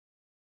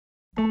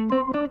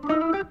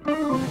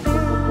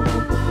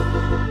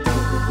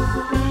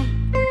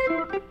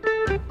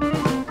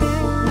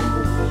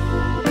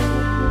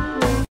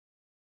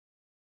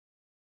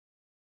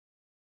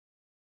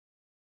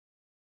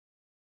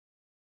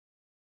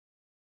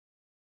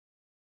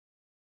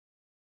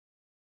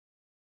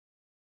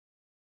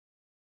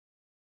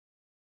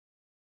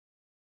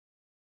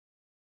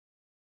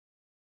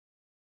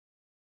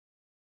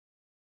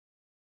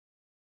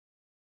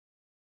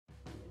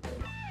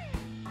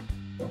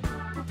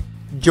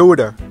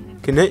Yoda,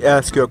 can I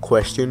ask you a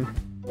question?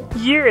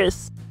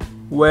 Yes.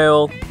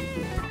 Well,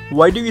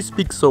 why do you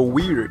speak so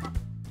weird?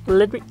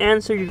 Let me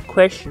answer your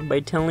question by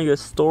telling you a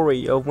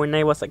story of when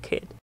I was a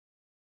kid.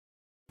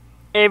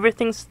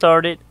 Everything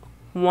started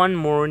one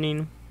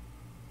morning.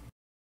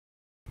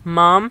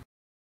 Mom?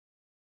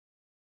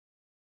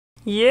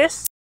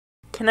 Yes?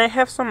 Can I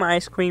have some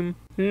ice cream?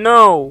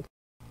 No.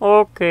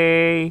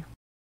 Okay.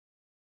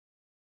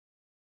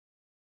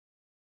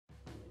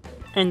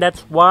 And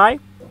that's why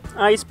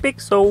I speak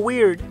so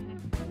weird.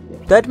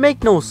 That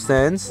make no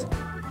sense.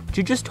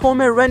 You just told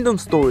me a random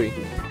story.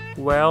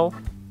 Well,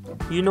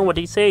 you know what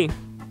they say.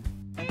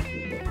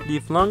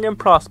 Live long and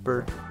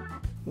prosper.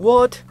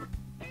 What?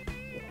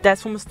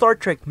 That's from Star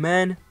Trek,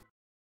 man.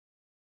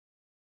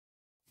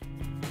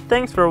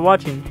 Thanks for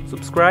watching.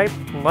 Subscribe,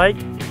 like,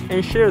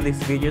 and share these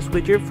videos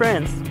with your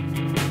friends.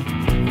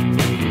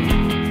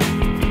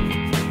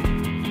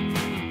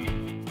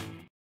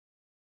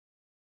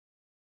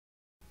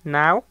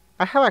 Now,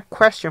 I have a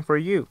question for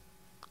you.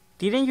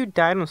 Didn't you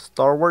die on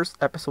Star Wars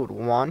Episode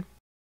 1?